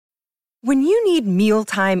When you need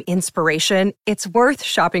mealtime inspiration, it's worth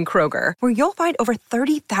shopping Kroger, where you'll find over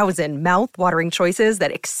 30,000 mouth-watering choices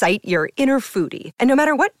that excite your inner foodie. And no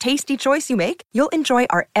matter what tasty choice you make, you'll enjoy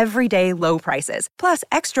our everyday low prices, plus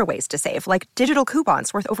extra ways to save, like digital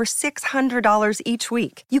coupons worth over $600 each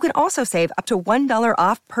week. You can also save up to $1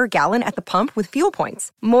 off per gallon at the pump with fuel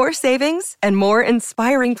points. More savings and more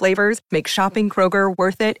inspiring flavors make shopping Kroger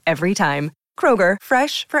worth it every time. Kroger,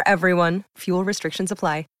 fresh for everyone. Fuel restrictions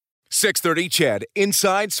apply. 630 CHED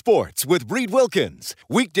Inside Sports with Reed Wilkins.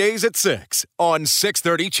 Weekdays at 6 on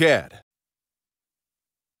 630 CHED.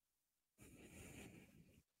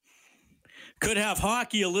 Could have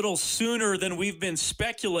hockey a little sooner than we've been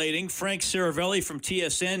speculating. Frank Saravelli from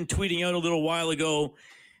TSN tweeting out a little while ago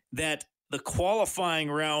that the qualifying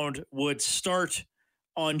round would start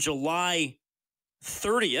on July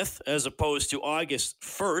 30th as opposed to August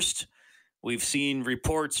 1st. We've seen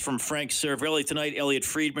reports from Frank Saravelli tonight, Elliot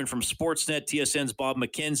Friedman from Sportsnet, TSN's Bob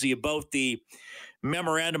McKenzie about the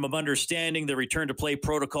Memorandum of Understanding, the return to play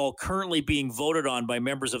protocol currently being voted on by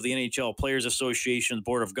members of the NHL Players Association, the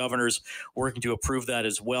Board of Governors, working to approve that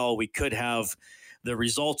as well. We could have the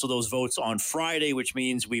results of those votes on Friday, which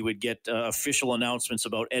means we would get official announcements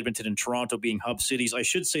about Edmonton and Toronto being hub cities. I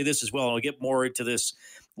should say this as well, and I'll get more into this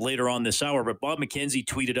later on this hour, but Bob McKenzie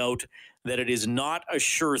tweeted out that it is not a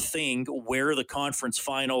sure thing where the conference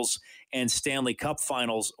finals and Stanley Cup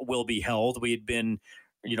finals will be held. We had been,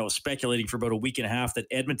 speculating for about a week and a half that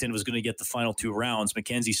Edmonton was going to get the final two rounds.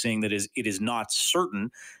 McKenzie saying that it is not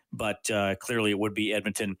certain, but clearly it would be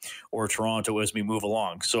Edmonton or Toronto as we move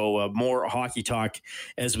along. So more hockey talk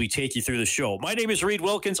as we take you through the show. My name is Reed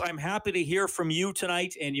Wilkins. I'm happy to hear from you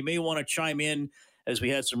tonight, and you may want to chime in as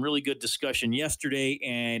we had some really good discussion yesterday,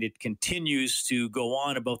 and it continues to go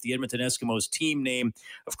on about the Edmonton Eskimos team name.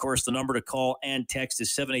 Of course, the number to call and text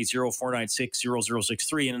is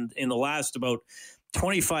 780-496-0063. And in the last about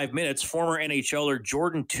 25 minutes, former NHLer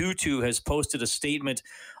Jordan Tootoo has posted a statement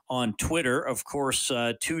on Twitter. Of course,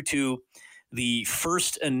 Tootoo, the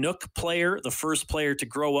first Inuk player, the first player to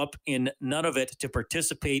grow up in Nunavut to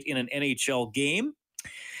participate in an NHL game.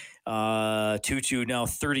 Tootoo now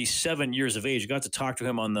 37 years of age. Got to talk to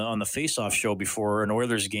him on the Face-Off show before an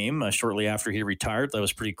Oilers game shortly after he retired. That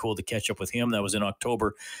was pretty cool to catch up with him. That was in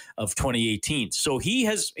October of 2018. So he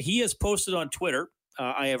has posted on Twitter.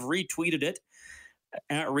 I have retweeted it.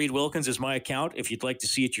 At Reed Wilkins is my account if you'd like to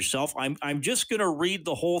see it yourself. I'm just going to read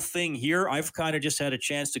the whole thing here. I've kind of just had a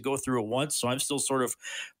chance to go through it once, so I'm still sort of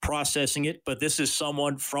processing it. But this is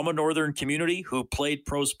someone from a northern community who played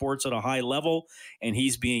pro sports at a high level, and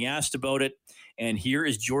he's being asked about it. And here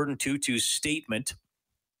is Jordan Tootoo's statement,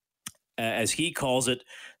 as he calls it,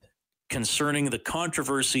 concerning the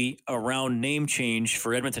controversy around name change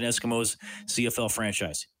for Edmonton Eskimos CFL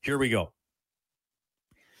franchise. Here we go.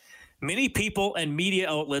 Many people and media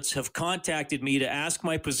outlets have contacted me to ask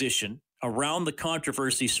my position around the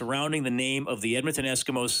controversy surrounding the name of the Edmonton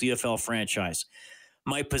Eskimos CFL franchise.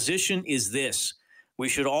 My position is this: we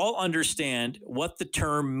should all understand what the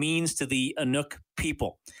term means to the Inuk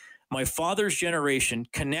people. My father's generation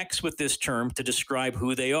connects with this term to describe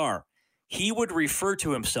who they are. He would refer to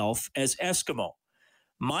himself as Eskimo.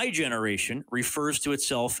 My generation refers to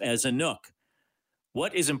itself as Inuk.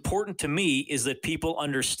 What is important to me is that people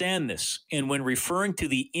understand this. And when referring to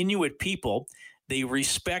the Inuit people, they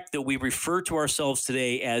respect that we refer to ourselves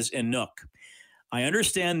today as Inuk. I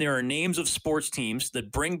understand there are names of sports teams that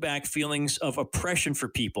bring back feelings of oppression for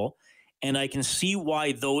people, and I can see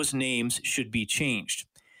why those names should be changed.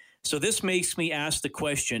 So this makes me ask the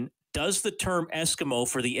question, does the term Eskimo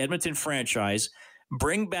for the Edmonton franchise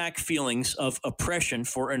bring back feelings of oppression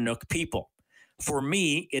for Inuk people? For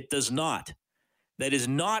me, it does not. That is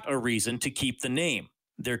not a reason to keep the name.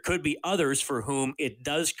 There could be others for whom it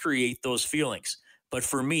does create those feelings, but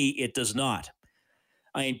for me, it does not.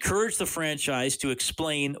 I encourage the franchise to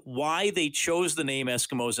explain why they chose the name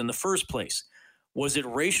Eskimos in the first place. Was it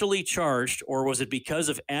racially charged, or was it because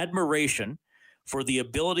of admiration for the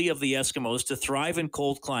ability of the Eskimos to thrive in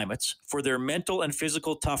cold climates, for their mental and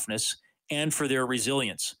physical toughness, and for their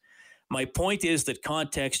resilience? My point is that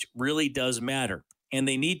context really does matter, and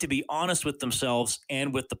they need to be honest with themselves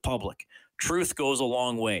and with the public. Truth goes a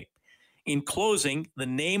long way. In closing, the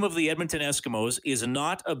name of the Edmonton Eskimos is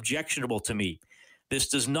not objectionable to me. This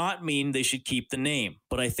does not mean they should keep the name,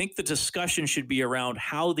 but I think the discussion should be around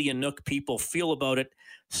how the Inuk people feel about it.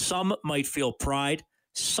 Some might feel pride,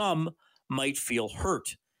 some might feel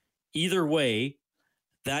hurt. Either way,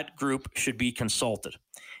 that group should be consulted.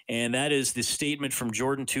 And that is the statement from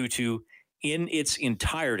Jordan Tootoo in its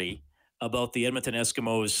entirety about the Edmonton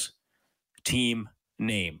Eskimos team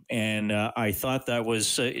name. And I thought that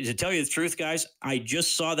was, to tell you the truth, guys, I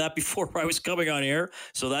just saw that before I was coming on air.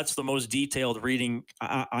 So that's the most detailed reading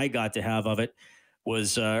I got to have of it,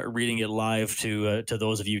 was reading it live to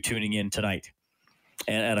those of you tuning in tonight.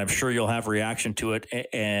 And I'm sure you'll have reaction to it.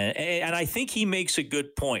 And I think he makes a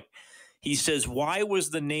good point. He says, why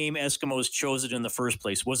was the name Eskimos chosen in the first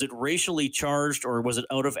place? Was it racially charged, or was it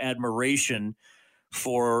out of admiration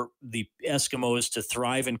for the Eskimos to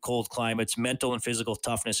thrive in cold climates, mental and physical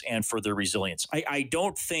toughness, and for their resilience? I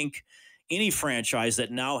don't think any franchise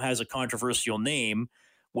that now has a controversial name,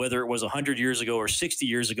 whether it was 100 years ago or 60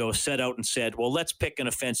 years ago, set out and said, well, let's pick an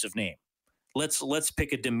offensive name. Let's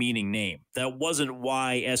pick a demeaning name. That wasn't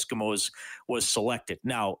why Eskimos was selected.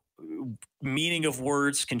 Now, meaning of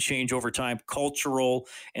words can change over time. Cultural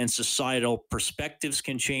and societal perspectives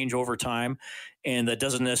can change over time. And that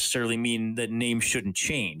doesn't necessarily mean that names shouldn't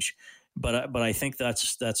change. But I think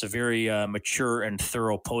that's a very mature and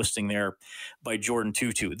thorough posting there by Jordan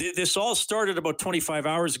Tutu. This all started about 25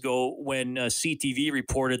 hours ago when CTV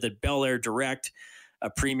reported that Bel Air Direct, a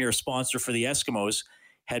premier sponsor for the Eskimos,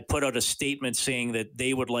 had put out a statement saying that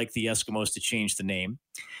they would like the Eskimos to change the name.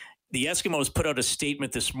 The Eskimos put out a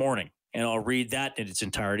statement this morning, and I'll read that in its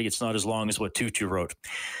entirety. It's not as long as what Tutu wrote.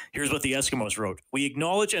 Here's what the Eskimos wrote. We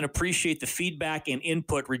acknowledge and appreciate the feedback and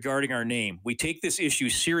input regarding our name. We take this issue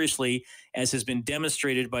seriously, as has been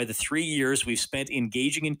demonstrated by the 3 years we've spent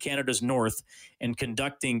engaging in Canada's North and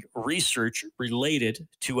conducting research related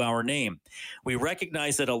to our name. We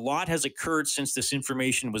recognize that a lot has occurred since this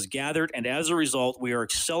information was gathered, and as a result, we are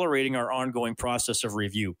accelerating our ongoing process of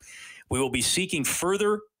review. We will be seeking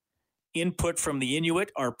further input from the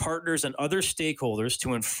Inuit, our partners, and other stakeholders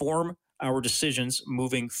to inform our decisions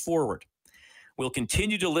moving forward. We'll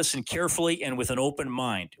continue to listen carefully and with an open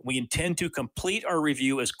mind. We intend to complete our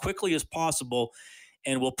review as quickly as possible,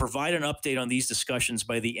 and we'll provide an update on these discussions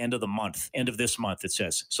by the end of this month, it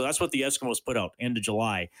says. So that's what the Eskimos put out, end of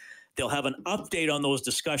July. They'll have an update on those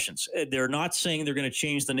discussions. They're not saying they're going to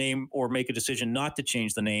change the name or make a decision not to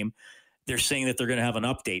change the name. They're saying that they're going to have an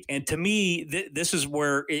update. And to me, this is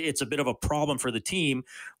where it's a bit of a problem for the team,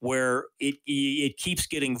 where it keeps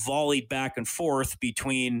getting volleyed back and forth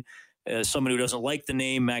between someone who doesn't like the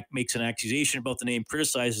name, makes an accusation about the name,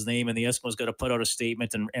 criticizes the name, and the Eskimos got to put out a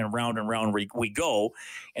statement, and round we go.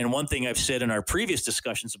 And one thing I've said in our previous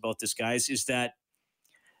discussions about this, guys, is that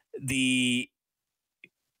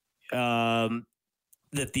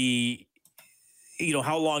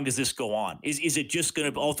how long does this go on? Is it just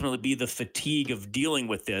going to ultimately be the fatigue of dealing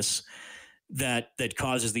with this that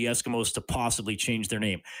causes the Eskimos to possibly change their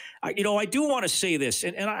name? I do want to say this,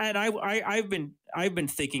 and I've been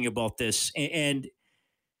thinking about this, and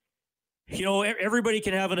everybody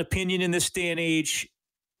can have an opinion in this day and age,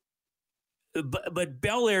 but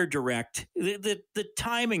Bel Air Direct, the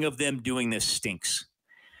timing of them doing this stinks.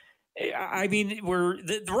 I mean,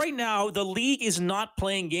 right now, the league is not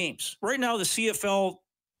playing games. Right now, the CFL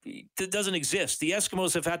doesn't exist. The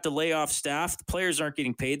Eskimos have had to lay off staff. The players aren't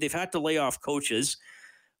getting paid. They've had to lay off coaches.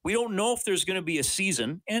 We don't know if there's going to be a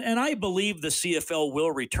season, and I believe the CFL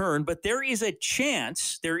will return, but there is a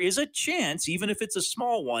chance, even if it's a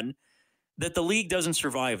small one, that the league doesn't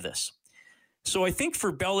survive this. So I think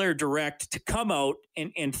for Bel Air Direct to come out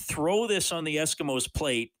and throw this on the Eskimos'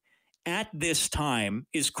 plate at this time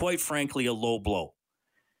is, quite frankly, a low blow.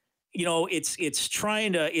 It's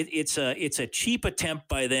a cheap attempt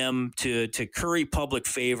by them to curry public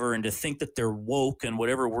favor and to think that they're woke and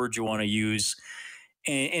whatever word you want to use.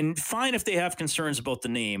 And fine if they have concerns about the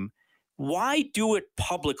name. Why do it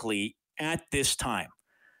publicly at this time?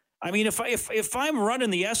 I mean, if I'm running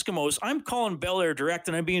the Eskimos, I'm calling Bel Air Direct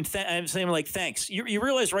and I'm saying like, thanks. You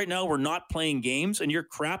realize right now we're not playing games and you're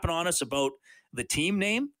crapping on us about the team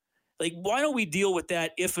name? Like, why don't we deal with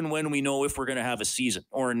that if and when we know if we're going to have a season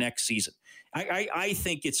or a next season? I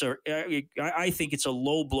think it's a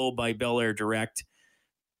low blow by Bel Air Direct.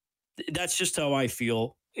 That's just how I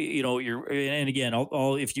feel. And again,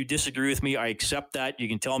 I'll if you disagree with me, I accept that. You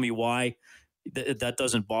can tell me why. That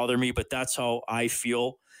doesn't bother me, but that's how I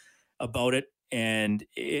feel about it. And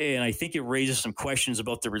I think it raises some questions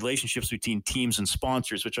about the relationships between teams and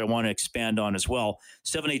sponsors, which I want to expand on as well.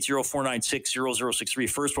 780-496-0063.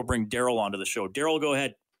 First, we'll bring Daryl onto the show. Daryl, go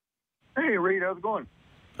ahead. Hey, Reed, how's it going?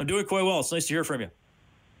 I'm doing quite well. It's nice to hear from you.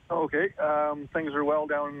 Okay. Things are well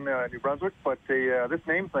down in New Brunswick, but this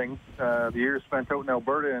name thing, the years spent out in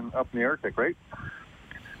Alberta and up in the Arctic, right?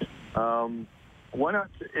 Why not,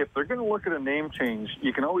 if they're going to look at a name change,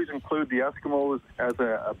 you can always include the Eskimos as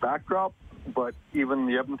a backdrop, but even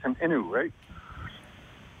the Edmonton Innu, right?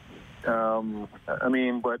 I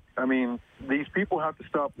mean, these people have to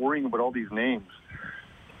stop worrying about all these names.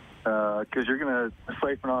 because you're going to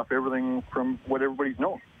siphon off everything from what everybody's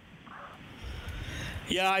known.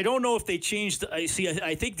 Yeah, I don't know if they changed. I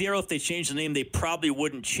think, Daryl, if they changed the name, they probably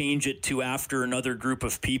wouldn't change it to after another group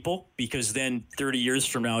of people, because then 30 years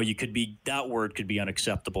from now, that word could be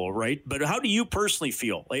unacceptable, right? But how do you personally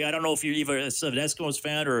feel? Like, I don't know if you're either an Eskimos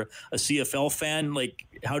fan or a CFL fan. Like,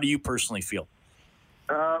 how do you personally feel?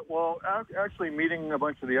 Well, actually meeting a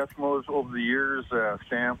bunch of the Eskimos over the years,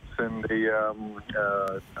 Stamps and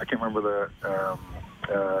the, I can't remember the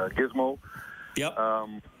Gizmo. Yep.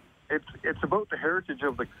 It's about the heritage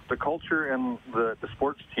of the culture and the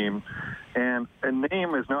sports team, and a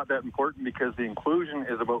name is not that important because the inclusion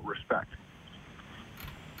is about respect.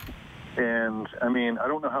 And I mean, I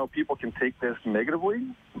don't know how people can take this negatively.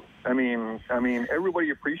 I mean, everybody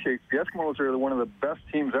appreciates the Eskimos are one of the best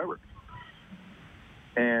teams ever.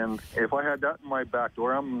 And if I had that in my back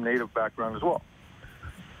door, I'm native background as well.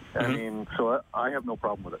 I mean, so I have no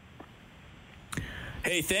problem with it.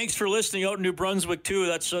 Hey, thanks for listening out in New Brunswick,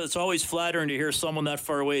 too. It's always flattering to hear someone that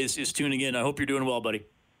far away is tuning in. I hope you're doing well, buddy.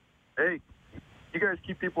 Hey, you guys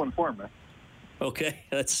keep people informed, man. Okay,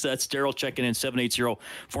 that's Daryl checking in,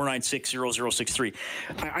 780-496-0063.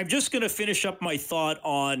 I'm just going to finish up my thought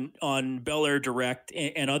on Bel Air Direct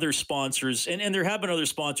and other sponsors. And there have been other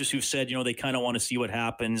sponsors who've said, they kind of want to see what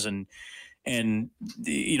happens and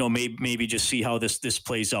maybe just see how this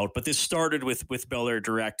plays out. But this started with Bel Air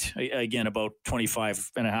Direct, again, about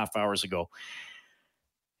 25 and a half hours ago.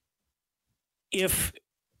 If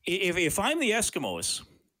I'm the Eskimos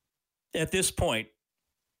at this point,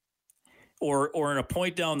 or in a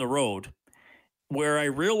point down the road where I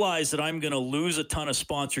realize that I'm going to lose a ton of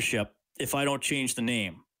sponsorship if I don't change the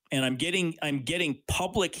name, and I'm getting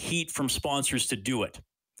public heat from sponsors to do it,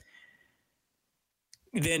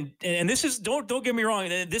 then, and this is, don't get me wrong,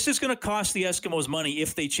 this is going to cost the Eskimos money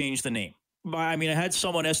if they change the name. I mean, I had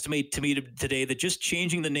someone estimate to me today that just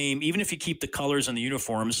changing the name, even if you keep the colors and the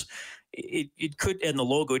uniforms, it could, and the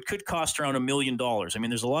logo, it could cost around $1 million. I mean,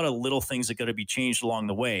 there's a lot of little things that got to be changed along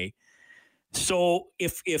the way. So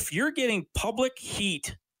if you're getting public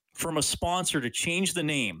heat from a sponsor to change the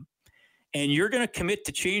name, and you're going to commit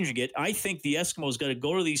to changing it, I think the Eskimos got to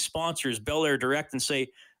go to these sponsors, Bel Air Direct, and say,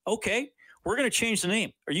 okay, we're going to change the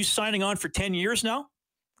name. Are you signing on for 10 years now?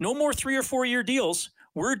 No more 3 or 4 year deals.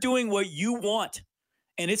 We're doing what you want,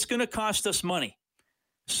 and it's going to cost us money.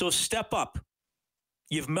 So step up.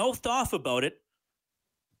 You've mouthed off about it.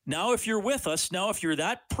 Now, if you're with us, now if you're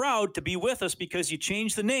that proud to be with us because you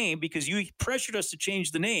changed the name, because you pressured us to change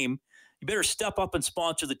the name, you better step up and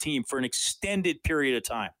sponsor the team for an extended period of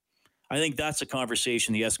time. I think that's a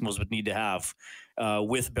conversation the Eskimos would need to have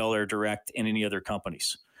with Bel Air Direct and any other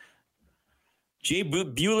companies. Jay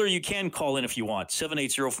Bueller, you can call in if you want.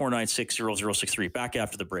 780-496-0063. Back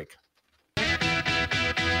after the break.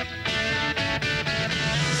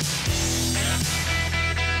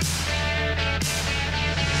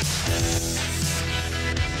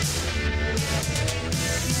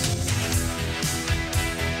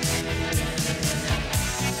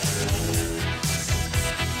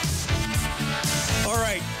 All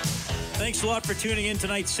right. Thanks a lot for tuning in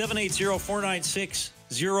tonight.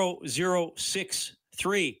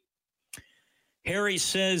 780-496-0063. Harry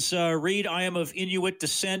says, Reed, I am of Inuit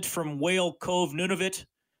descent from Whale Cove, Nunavut.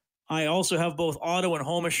 I also have both auto and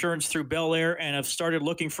home insurance through Bel Air and have started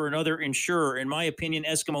looking for another insurer. In my opinion,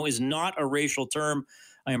 Eskimo is not a racial term.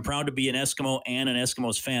 I am proud to be an Eskimo and an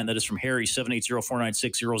Eskimos fan. That is from Harry,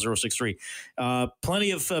 780-496-0063.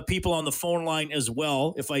 Plenty of people on the phone line as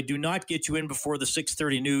well. If I do not get you in before the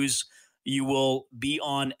 6:30 news, you will be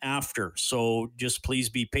on after. So just please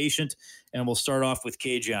be patient, and we'll start off with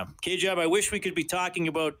K-Jam. K-Jam, I wish we could be talking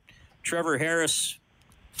about Trevor Harris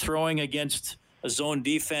throwing against a zone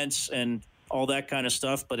defense and all that kind of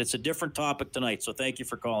stuff, but it's a different topic tonight, so thank you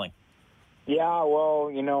for calling. Yeah, well,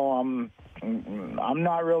 I'm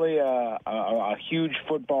not really a huge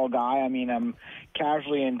football guy. I mean, I'm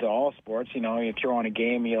casually into all sports. You throw on a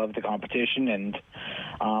game, you love the competition, and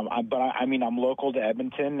I'm local to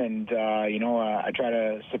Edmonton, and I try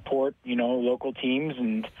to support local teams,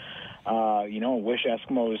 and wish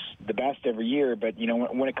Eskimos the best every year. But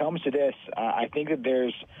when it comes to this, I think that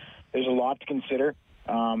there's a lot to consider,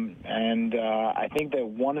 and I think that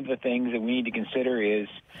one of the things that we need to consider is,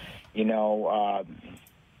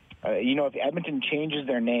 if Edmonton changes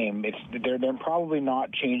their name, they're probably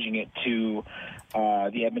not changing it to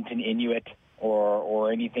the Edmonton Inuit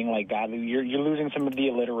or anything like that. You're losing some of the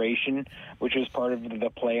alliteration, which was part of the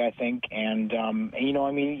play, I think. And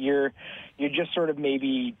you're just sort of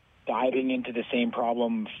maybe diving into the same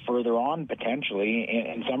problem further on, potentially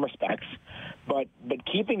in some respects. But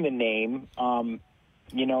keeping the name,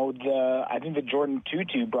 I think that Jordan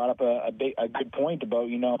Tutu brought up a good point about,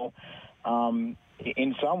 in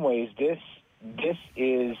some ways this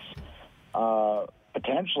is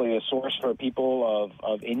potentially a source for people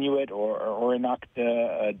of Inuit or Inuk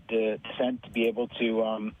descent to be able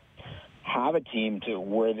to have a team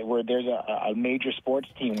where there's a major sports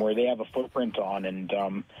team where they have a footprint on and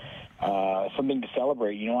something to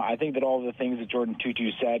celebrate. I think that all the things that Jordan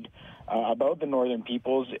Tutu said about the Northern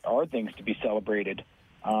peoples are things to be celebrated,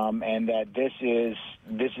 and that this is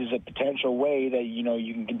a potential way that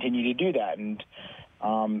you can continue to do that. And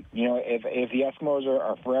if the Eskimos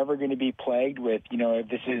are forever going to be plagued with if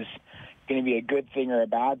this is going to be a good thing or a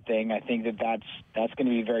bad thing, I think that's going to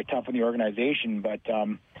be very tough on the organization. But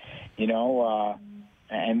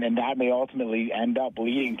and that may ultimately end up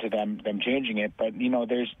leading to them changing it. But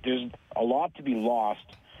there's a lot to be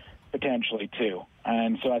lost potentially too,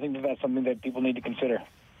 and so I think that's something that people need to consider.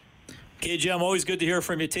 KJ, always good to hear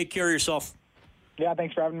from you. Take care of yourself. Yeah,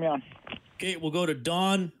 thanks for having me on. Okay, we'll go to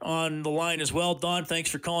Don on the line as well. Don, thanks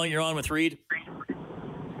for calling. You're on with Reed.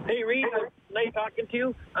 Hey, Reed. Nice talking to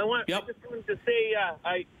you. I just wanted to say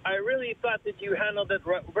I really thought that you handled it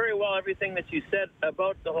very well, everything that you said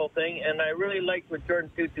about the whole thing, and I really liked what Jordan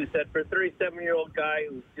Tutu said. For a 37-year-old guy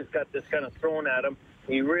who's just got this kind of thrown at him,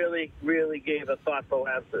 he really, really gave a thoughtful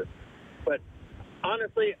answer. But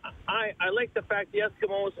honestly, I like the fact the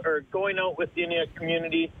Eskimos are going out with the Inuit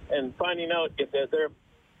community and finding out if they're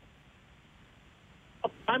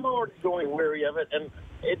I'm already going wary of it, and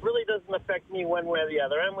it really doesn't affect me one way or the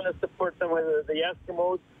other. I'm going to support them, whether the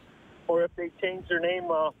Eskimos or if they change their name.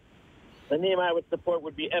 The name I would support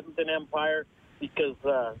would be Edmonton Empire, because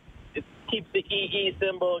it keeps the EE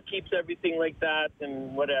symbol, it keeps everything like that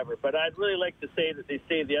and whatever. But I'd really like to say that they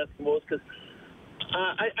say the Eskimos, because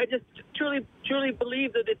I just truly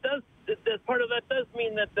believe that it does. That part of that does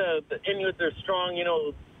mean that the Inuits are strong,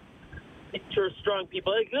 strong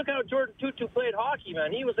people. Like, look how Jordan Tutu played hockey,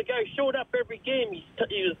 man. He was a guy who showed up every game. He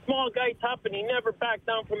was a small guy, tough, and he never backed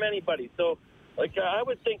down from anybody. So, I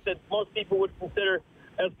would think that most people would consider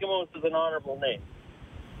Eskimos as an honorable name.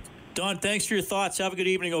 Don, thanks for your thoughts. Have a good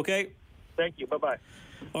evening, okay? Thank you. Bye-bye.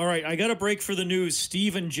 All right, I got a break for the news.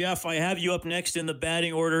 Steve and Jeff, I have you up next in the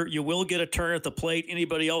batting order. You will get a turn at the plate.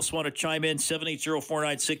 Anybody else want to chime in?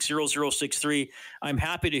 780-496-0063. I'm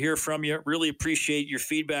happy to hear from you. Really appreciate your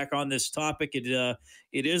feedback on this topic. It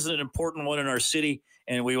is an important one in our city,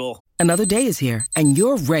 and we will. Another day is here, and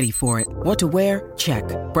you're ready for it. What to wear? Check.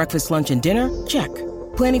 Breakfast, lunch, and dinner? Check.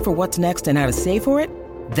 Planning for what's next and how to save for it?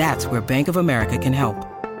 That's where Bank of America can help.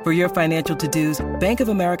 For your financial to-dos, Bank of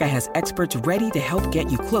America has experts ready to help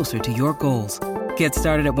get you closer to your goals. Get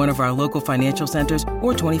started at one of our local financial centers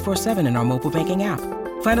or 24/7 in our mobile banking app.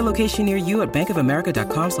 Find a location near you at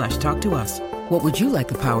bankofamerica.com/talktous. What would you like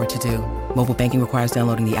the power to do? Mobile banking requires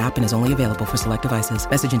downloading the app and is only available for select devices.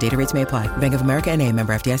 Message and data rates may apply. Bank of America NA,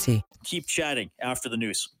 member FDIC. Keep chatting after the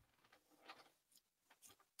news.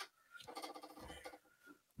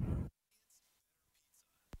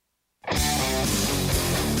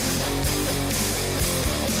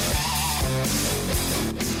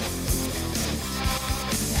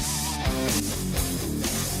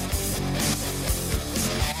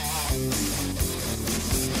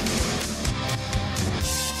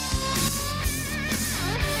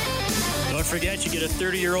 Don't forget, you get a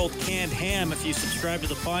 30-year-old canned ham if you subscribe to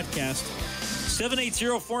the podcast.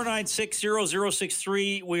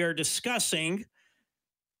 780-496-0063. We are discussing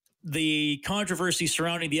the controversy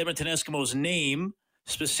surrounding the Edmonton Eskimos name,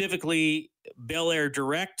 specifically Bel Air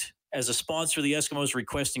Direct as a sponsor of the Eskimos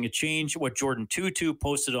requesting a change, what Jordan Tutu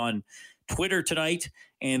posted on Twitter tonight,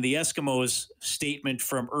 and the Eskimos statement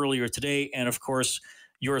from earlier today, and of course,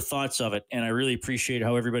 your thoughts of it. And I really appreciate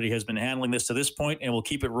how everybody has been handling this to this point, and we'll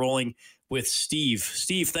keep it rolling with Steve.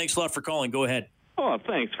 Steve, thanks a lot for calling. Go ahead. Oh,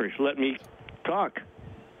 thanks for letting me talk.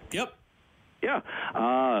 Yep. Yeah.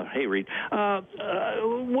 Hey, Reed.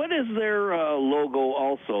 What is their logo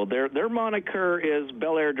also? Their moniker is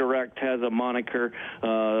Bel Air Direct has a moniker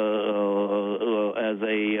as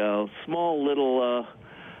a small little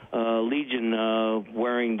Legion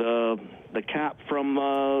wearing the cap from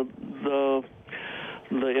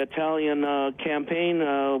the Italian campaign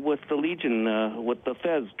with the Legion, with the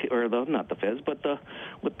Fez, or not the Fez, but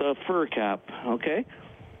with the fur cap. Okay.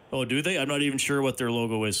 Oh, do they? I'm not even sure what their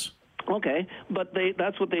logo is. Okay, but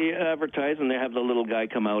that's what they advertise, and they have the little guy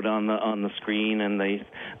come out on the screen, and they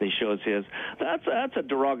show his. That's a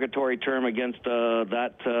derogatory term against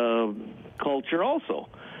that culture also,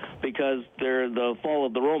 because the fall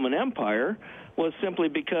of the Roman Empire was simply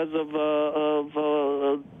because of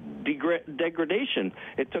degradation.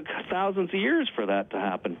 It took thousands of years for that to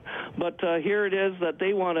happen. But here it is that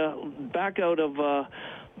they want to back out of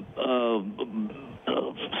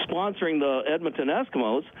sponsoring the Edmonton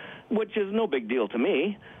Eskimos, which is no big deal to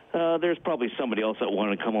me. There's probably somebody else that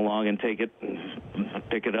wanted to come along and pick it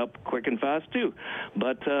up quick and fast too.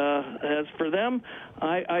 But as for them,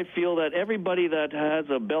 I feel that everybody that has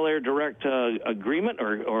a Bel Air Direct agreement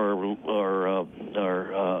or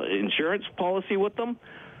insurance policy with them,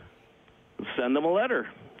 send them a letter.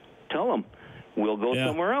 Tell them we'll go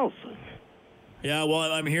somewhere else. Yeah,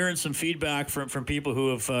 well, I'm hearing some feedback from people who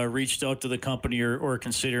have reached out to the company or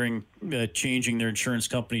considering changing their insurance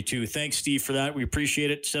company too. Thanks, Steve, for that. We appreciate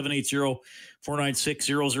it.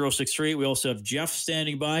 780-496-0063. We also have Jeff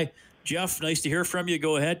standing by. Jeff, nice to hear from you.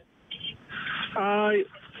 Go ahead.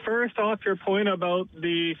 First off, your point about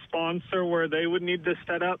the sponsor where they would need to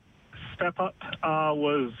step up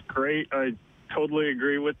was great. I totally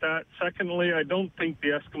agree with that. Secondly, I don't think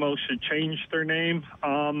the Eskimos should change their name.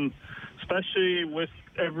 Especially with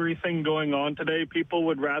everything going on today, people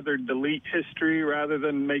would rather delete history rather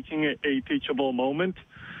than making it a teachable moment.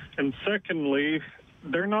 And secondly,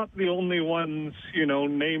 they're not the only ones,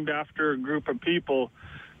 named after a group of people.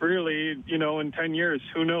 Really, in 10 years,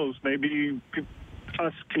 who knows? Maybe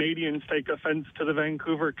us Canadians take offense to the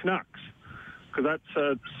Vancouver Canucks, because that's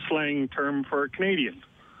a slang term for a Canadian.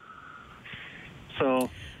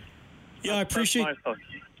 So, yeah, I appreciate.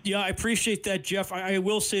 Yeah, I appreciate that, Jeff. I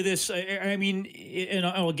will say this. I mean, and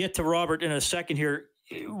I'll get to Robert in a second here.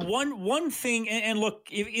 One thing, and look,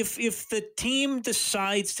 if the team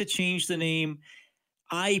decides to change the name,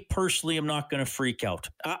 I personally am not going to freak out.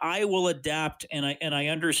 I will adapt, and I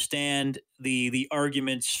understand the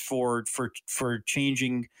arguments for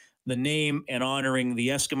changing the name and honoring the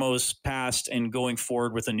Eskimos past and going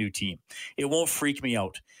forward with a new team. It won't freak me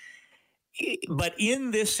out. But in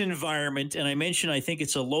this environment, and I mentioned I think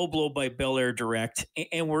it's a low blow by Bel Air Direct,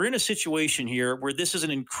 and we're in a situation here where this is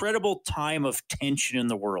an incredible time of tension in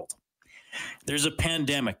the world. There's a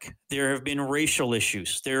pandemic. There have been racial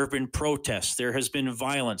issues. There have been protests. There has been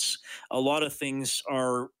violence. A lot of things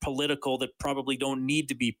are political that probably don't need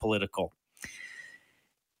to be political.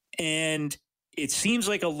 And it seems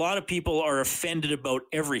like a lot of people are offended about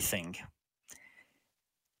everything.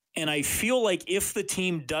 And I feel like if the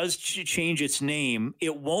team does change its name,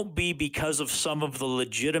 it won't be because of some of the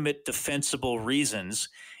legitimate defensible reasons.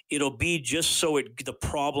 It'll be just so the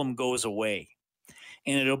problem goes away.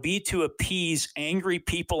 And it'll be to appease angry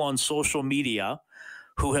people on social media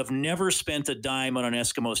who have never spent a dime on an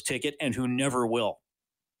Eskimos ticket and who never will.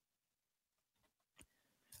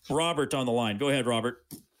 Robert on the line. Go ahead, Robert.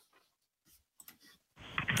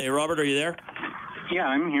 Hey, Robert, are you there? Yeah,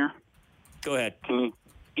 I'm here. Go ahead.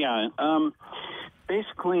 Yeah.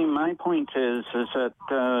 Basically, my point is that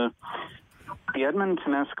the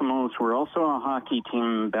Edmonton Eskimos were also a hockey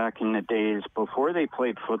team back in the days before they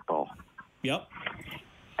played football. Yep.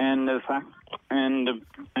 And the fact, and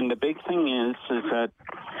the big thing is that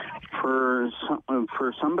for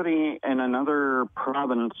somebody in another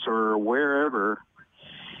province or wherever,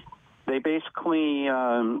 they basically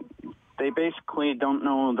don't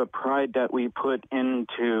know the pride that we put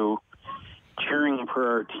into cheering for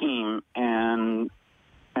our team and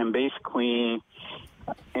basically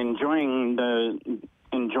enjoying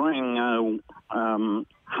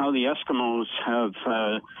how the Eskimos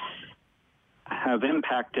have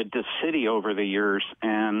impacted the city over the years,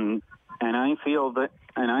 and I feel that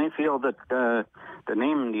the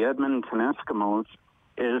name the Edmonton Eskimos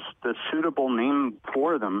is the suitable name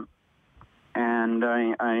for them. And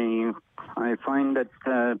I find that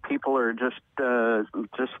people are just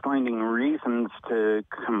finding reasons to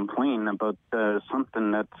complain about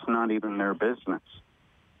something that's not even their business.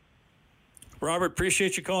 Robert,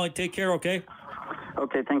 appreciate you calling. Take care, okay?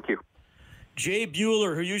 Okay, thank you. Jay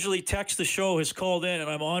Bueller, who usually texts the show, has called in, and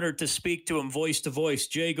I'm honored to speak to him voice to voice.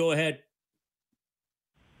 Jay, go ahead.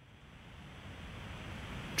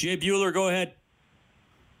 Jay Bueller, go ahead.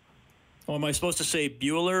 Oh, am I supposed to say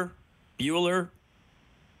Bueller? Bueller?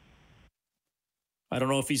 I don't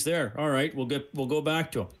know if he's there. All right, we'll go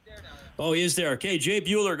back to him. Oh, he is there. Okay, Jay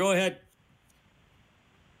Bueller, go ahead.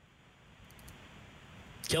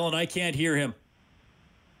 Kellen, I can't hear him.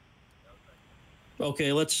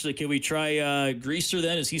 Okay, can we try Greaser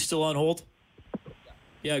then? Is he still on hold?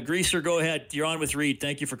 Yeah, Greaser, go ahead. You're on with Reed.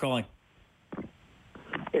 Thank you for calling.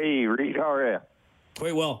 Hey, Reed, how are you?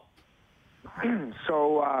 Quite well.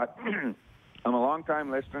 So, I'm a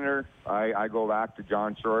long-time listener. I go back to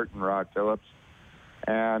John Short and Rod Phillips.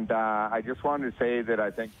 And I just wanted to say that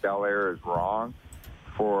I think Bel Air is wrong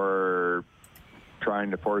for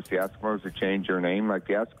trying to force the Eskimos to change their name. Like,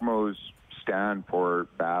 the Eskimos stand for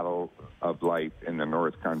Battle of Life in the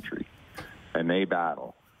North Country, and they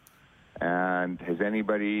battle. And has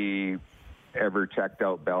anybody ever checked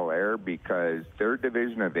out Bel Air? Because they're a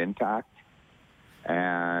division of Intact,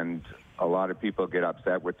 and a lot of people get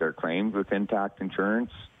upset with their claims with Intact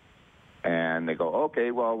Insurance, and they go,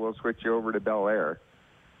 okay, well, we'll switch you over to Bel Air.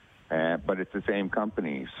 But it's the same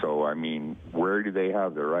company. So, I mean, where do they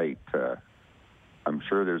have the right to... I'm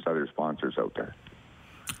sure there's other sponsors out there.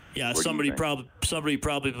 Yeah, somebody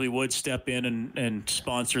probably would step in and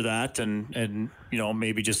sponsor that and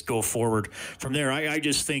maybe just go forward from there. I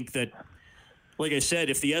just think that, like I said,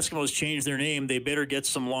 if the Eskimos change their name, they better get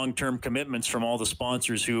some long-term commitments from all the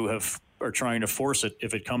sponsors who are trying to force it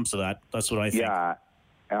if it comes to that. That's what I think. Yeah,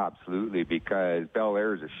 absolutely, because Bel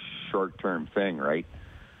Air is a short-term thing, right?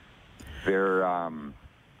 They're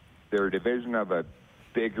a division of a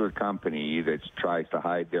bigger company that tries to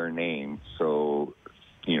hide their name so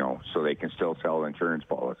they can still sell insurance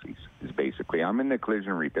policies, is basically. I'm in the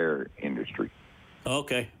collision repair industry.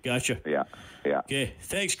 Okay, gotcha. Yeah. Okay,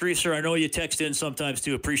 thanks, Greaser. I know you text in sometimes,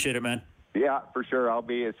 too. Appreciate it, man. Yeah, for sure.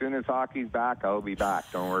 As soon as hockey's back, I'll be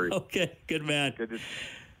back. Don't worry. Okay, good man.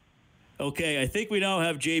 Okay, I think we now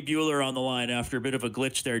have Jay Bueller on the line after a bit of a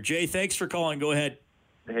glitch there. Jay, thanks for calling. Go ahead.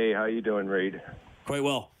 Hey, how you doing, Reid? Quite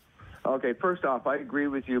well. Okay, first off, I agree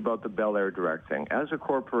with you about the Bel Air Direct thing. As a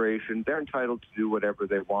corporation, they're entitled to do whatever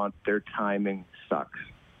they want. Their timing sucks.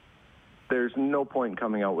 There's no point in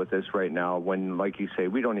coming out with this right now when, like you say,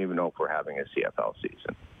 we don't even know if we're having a CFL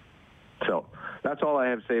season. So that's all I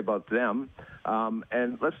have to say about them.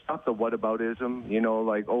 And let's stop the whataboutism,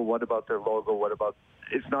 what about their logo?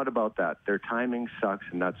 It's not about that. Their timing sucks,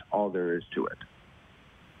 and that's all there is to it.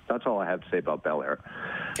 That's all I have to say about Bel Air.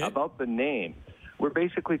 Okay. About the name, we're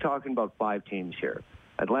basically talking about 5 teams here.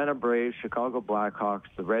 Atlanta Braves, Chicago Blackhawks,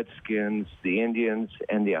 the Redskins, the Indians,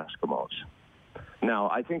 and the Eskimos. Now,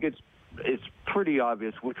 I think it's pretty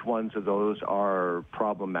obvious which ones of those are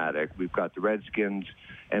problematic. We've got the Redskins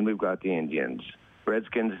and we've got the Indians.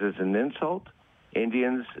 Redskins is an insult.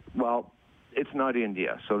 Indians, well, it's not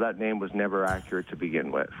India, so that name was never accurate to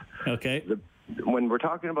begin with. Okay. When we're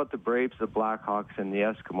talking about the Braves, the Blackhawks, and the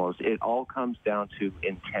Eskimos, it all comes down to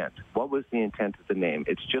intent. What was the intent of the name?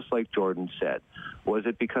 It's just like Jordan said. Was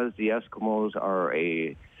it because the Eskimos are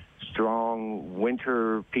a strong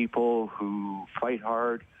winter people who fight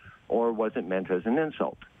hard, or was it meant as an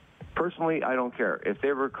insult? Personally, I don't care. If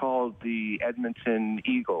they were called the Edmonton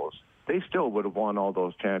Eagles, they still would have won all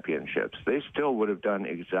those championships. They still would have done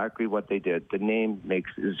exactly what they did. The name makes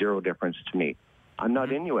zero difference to me. I'm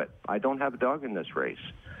not Inuit. I don't have a dog in this race.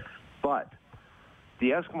 But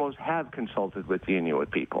the Eskimos have consulted with the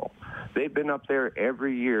Inuit people. They've been up there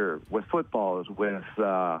every year with footballs, with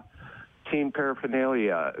team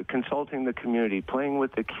paraphernalia, consulting the community, playing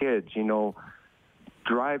with the kids,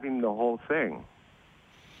 driving the whole thing.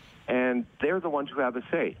 And they're the ones who have a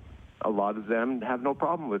say. A lot of them have no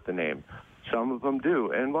problem with the name. Some of them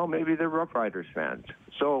do. And, well, maybe they're Rough Riders fans.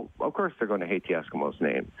 So, of course, they're going to hate the Eskimos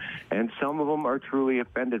name. And some of them are truly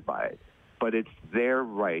offended by it. But it's their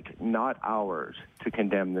right, not ours, to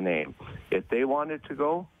condemn the name. If they want it to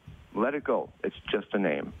go, let it go. It's just a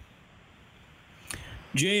name.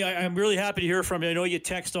 Jay, I'm really happy to hear from you. I know you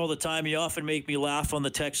text all the time. You often make me laugh on the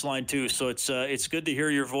text line, too. So it's good to hear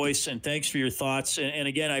your voice, and thanks for your thoughts. And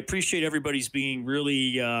again, I appreciate everybody's being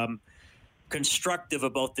really constructive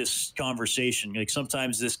about this conversation. Like,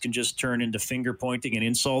 sometimes this can just turn into finger pointing and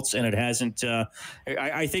insults, and it hasn't.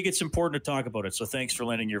 I think it's important to talk about it. So thanks for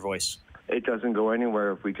lending your voice. It doesn't go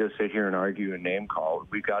anywhere if we just sit here and argue and name call.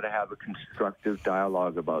 We've got to have a constructive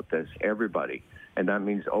dialogue about this, everybody. And that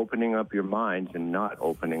means opening up your minds and not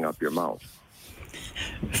opening up your mouth.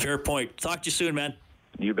 Fair point. Talk to you soon, man.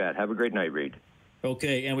 You bet. Have a great night, Reid.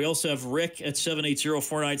 Okay, and we also have Rick at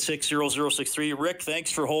 780-496-0063. Rick,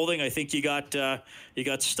 thanks for holding. I think you got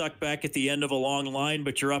stuck back at the end of a long line,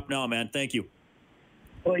 but you're up now, man. Thank you.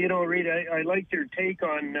 Well, Reid, I liked your take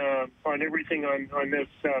on everything on this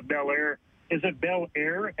Bel Air. Is it Bel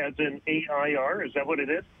Air as in A-I-R? Is that what it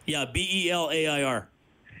is? Yeah, B-E-L-A-I-R.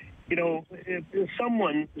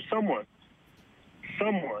 Someone,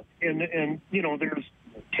 and there's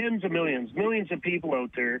tens of millions of people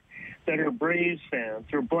out there that are Braves fans,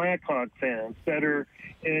 or Blackhawk fans, that are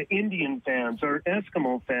Indian fans, or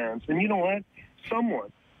Eskimo fans. And you know what?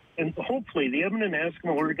 Someone, and hopefully the Edmonton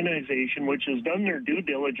Eskimo organization, which has done their due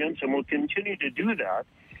diligence and will continue to do that,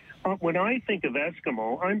 when I think of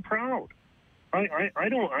Eskimo, I'm proud. I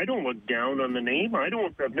don't look down on the name. I've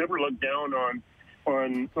never looked down on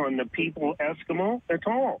the people Eskimo at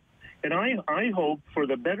all. And I hope for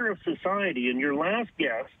the better of society, and your last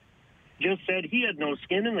guest just said he had no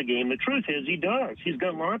skin in the game. The truth is he does. He's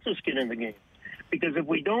got lots of skin in the game. Because if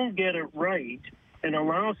we don't get it right and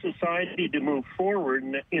allow society to move forward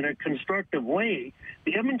in a constructive way,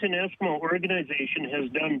 the Edmonton Eskimo organization has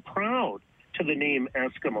done proud to the name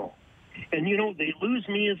Eskimo. And, you know, they lose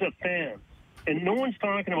me as a fan. And no one's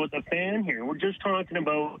talking about the fan here. We're just talking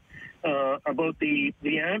about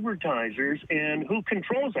the advertisers and who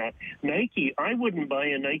controls that. Nike, I wouldn't buy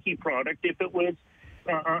a Nike product if it was,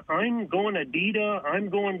 I'm going Adidas, I'm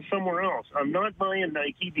going somewhere else. I'm not buying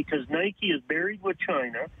Nike because Nike is buried with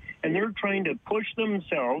China, and they're trying to push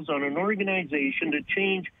themselves on an organization to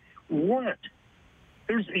change what?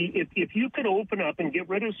 If you could open up and get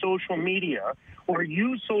rid of social media or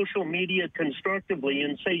use social media constructively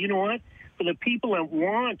and say, you know what, for the people that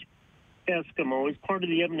want Eskimo as part of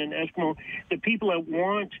the Edmonton Eskimo, the people that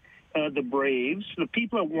want the Braves, the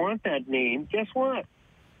people that want that name, guess what?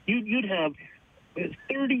 You'd have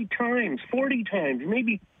 30 times, 40 times,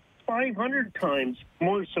 maybe 500 times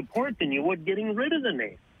more support than you would getting rid of the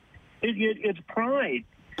name. It's pride.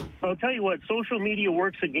 I'll tell you what, social media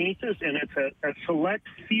works against us, and it's a select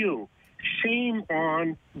few. Shame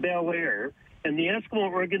on Bel Air, and the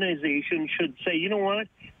Eskimo organization should say, you know what,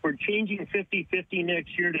 we're changing 50-50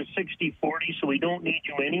 next year to 60-40, so we don't need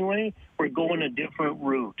you anyway. We're going a different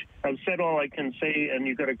route. I've said all I can say, and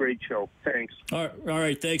you've got a great show. Thanks. All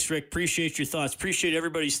right. Thanks, Rick. Appreciate your thoughts. Appreciate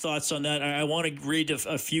everybody's thoughts on that. I want to read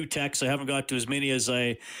a few texts. I haven't got to as many as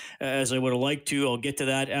I would have liked to. I'll get to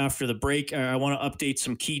that after the break. I want to update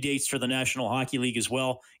some key dates for the National Hockey League as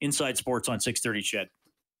well. Inside Sports on 630 CHED.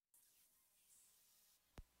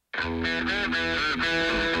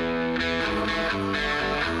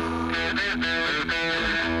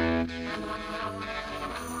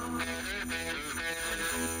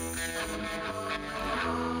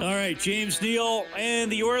 All right, James Neal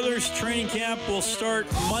and the Oilers training camp will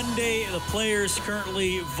start Monday. The players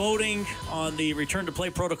currently voting on the return to play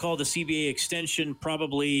protocol, the CBA extension.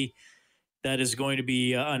 Probably that is going to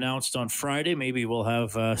be announced on Friday. Maybe we'll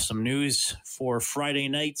have some news for Friday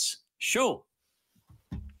night's show.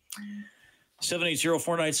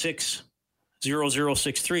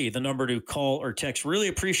 780-496-0063, the number to call or text. Really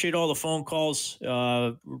appreciate all the phone calls.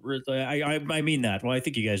 I mean that. Well, I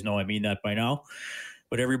think you guys know I mean that by now.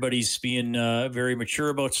 But everybody's being very mature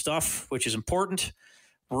about stuff, which is important.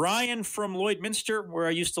 Ryan from Lloydminster, where I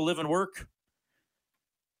used to live and work,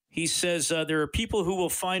 he says there are people who will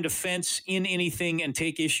find offense in anything and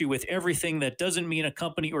take issue with everything. That doesn't mean a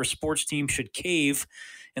company or sports team should cave,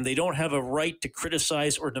 and they don't have a right to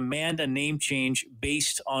criticize or demand a name change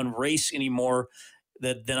based on race anymore.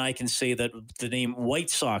 Then I can say that the name White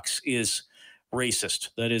Sox is racist.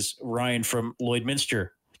 That is Ryan from Lloydminster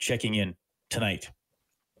checking in tonight.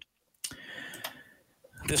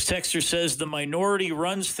 This texter says, the minority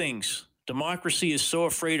runs things. Democracy is so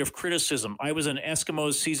afraid of criticism. I was an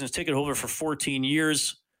Eskimos season's ticket holder for 14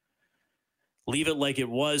 years. Leave it like it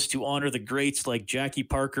was to honor the greats like Jackie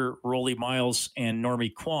Parker, Rolly Miles, and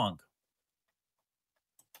Normie Kwong.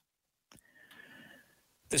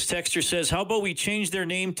 This texter says, how about we change their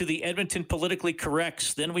name to the Edmonton Politically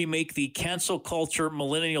Corrects? Then we make the cancel culture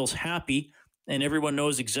millennials happy, and everyone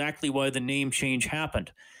knows exactly why the name change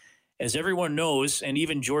happened. As everyone knows, and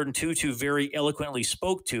even Jordan Tutu very eloquently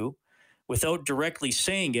spoke to, without directly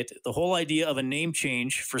saying it, the whole idea of a name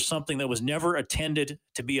change for something that was never intended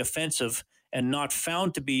to be offensive and not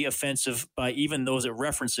found to be offensive by even those it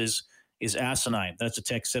references is asinine. That's a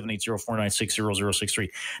text 780-496-0063.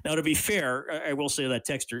 Now, to be fair, I will say that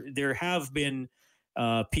texter, there have been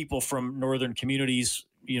people from northern communities,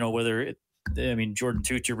 you know, Jordan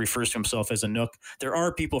Tutu refers to himself as a Nook. There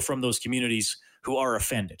are people from those communities who are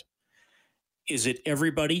offended. Is it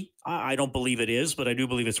everybody? I don't believe it is, but I do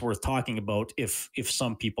believe it's worth talking about if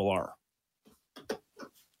some people are.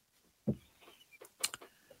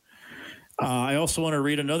 I also want to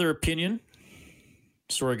read another opinion.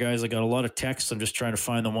 Sorry, guys, I got a lot of texts. I'm just trying to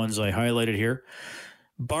find the ones I highlighted here.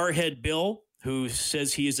 Barhead Bill, who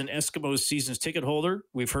says he is an Eskimos season's ticket holder.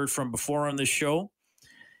 We've heard from before on this show.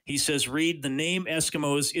 He says, Reed, the name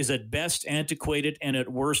Eskimos is at best antiquated and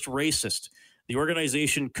at worst racist. The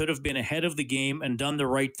organization could have been ahead of the game and done the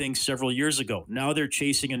right thing several years ago. Now they're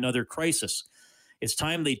chasing another crisis. It's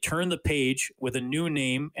time they turn the page with a new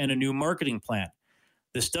name and a new marketing plan.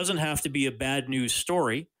 This doesn't have to be a bad news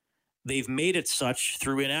story. They've made it such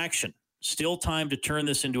through inaction. Still time to turn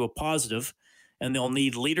this into a positive, and they'll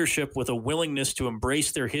need leadership with a willingness to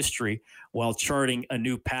embrace their history while charting a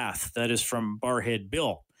new path. That is from Barhead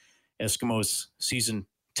Bill, Eskimos season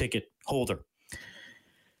ticket holder.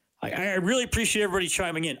 I really appreciate everybody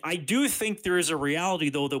chiming in. I do think there is a reality,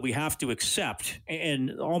 though, that we have to accept,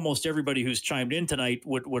 and almost everybody who's chimed in tonight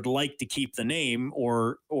would like to keep the name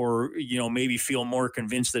or maybe feel more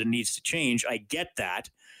convinced that it needs to change. I get that.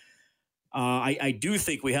 I do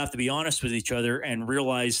think we have to be honest with each other and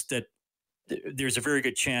realize that there's a very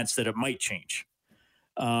good chance that it might change.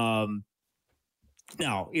 Now,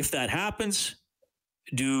 if that happens,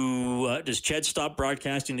 does Ched stop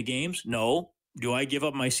broadcasting the games? No. Do I give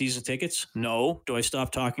up my season tickets? No. Do I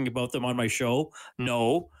stop talking about them on my show?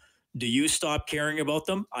 No. Do you stop caring about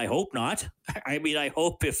them? I hope not. I mean, I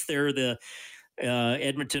hope if they're the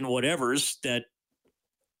Edmonton whatevers that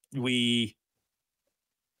we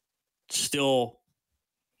still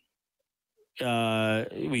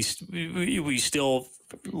we still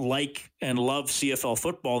like and love CFL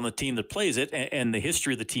football and the team that plays it, and the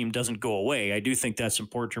history of the team doesn't go away. I do think that's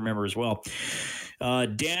important to remember as well.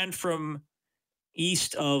 Dan from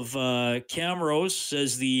east of Camrose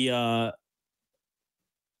says the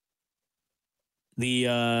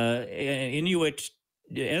Inuit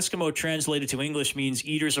Eskimo translated to English means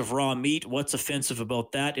eaters of raw meat. What's offensive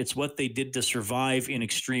about that? It's what they did to survive in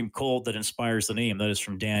extreme cold that inspires the name. That is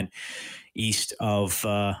from Dan east of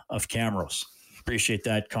Camrose. Appreciate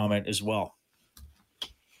that comment as well.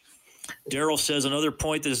 Daryl says another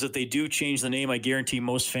point is that they do change the name. I guarantee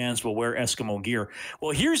most fans will wear Eskimo gear.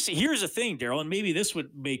 Well, here's the thing, Daryl, and maybe this would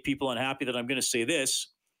make people unhappy that I'm going to say this.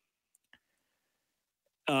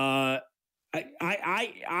 I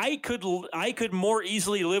could more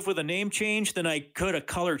easily live with a name change than I could a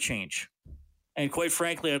color change. And quite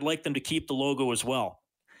frankly, I'd like them to keep the logo as well.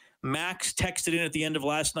 Max texted in at the end of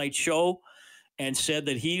last night's show and said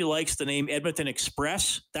that he likes the name Edmonton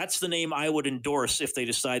Express. That's the name I would endorse if they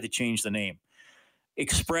decide to change the name.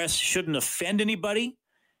 Express shouldn't offend anybody.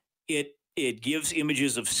 It gives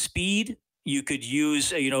images of speed. You could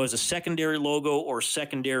use, as a secondary logo or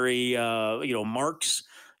secondary, marks.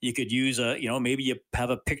 You could use maybe you have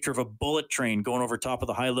a picture of a bullet train going over top of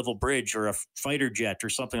the high-level bridge or a fighter jet or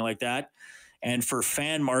something like that. And for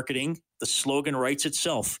fan marketing, the slogan writes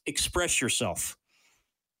itself, express yourself.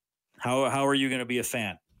 How are you going to be a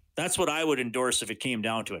fan? That's what I would endorse if it came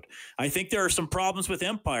down to it. I think there are some problems with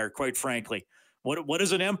Empire, quite frankly. What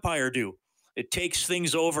does an Empire do? It takes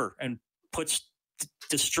things over and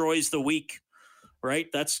destroys the weak, right?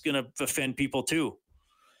 That's going to offend people too.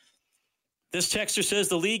 This texter says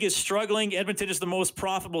the league is struggling. Edmonton is the most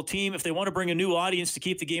profitable team. If they want to bring a new audience to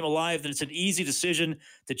keep the game alive, then it's an easy decision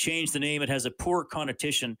to change the name. It has a poor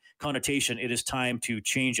connotation. It is time to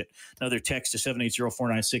change it. Another text to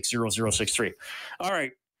 780-496-0063. All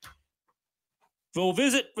right. We'll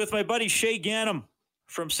visit with my buddy Shay Ganem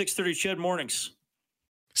from 630 Ched Mornings.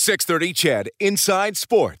 630 Ched Inside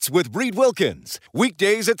Sports with Reed Wilkins.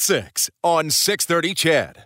 Weekdays at 6 on 630 Ched.